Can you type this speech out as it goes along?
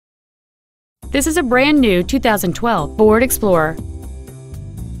This is a brand new 2012 Ford Explorer.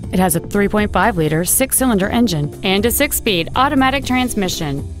 It has a 3.5-liter six-cylinder engine and a 6-speed automatic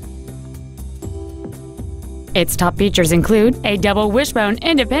transmission. Its top features include a double wishbone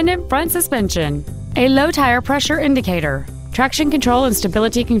independent front suspension, a low tire pressure indicator, traction control and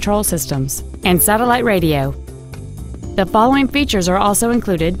stability control systems, and satellite radio. The following features are also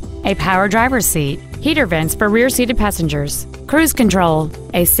included: a power driver's seat, heater vents for rear-seated passengers, cruise control,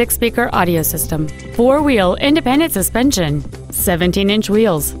 a 6-speaker audio system, 4-wheel independent suspension, 17-inch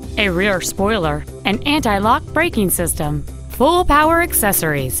wheels, a rear spoiler, an anti-lock braking system, full power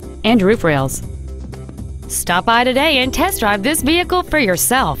accessories, and roof rails. Stop by today and test drive this vehicle for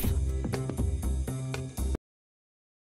yourself.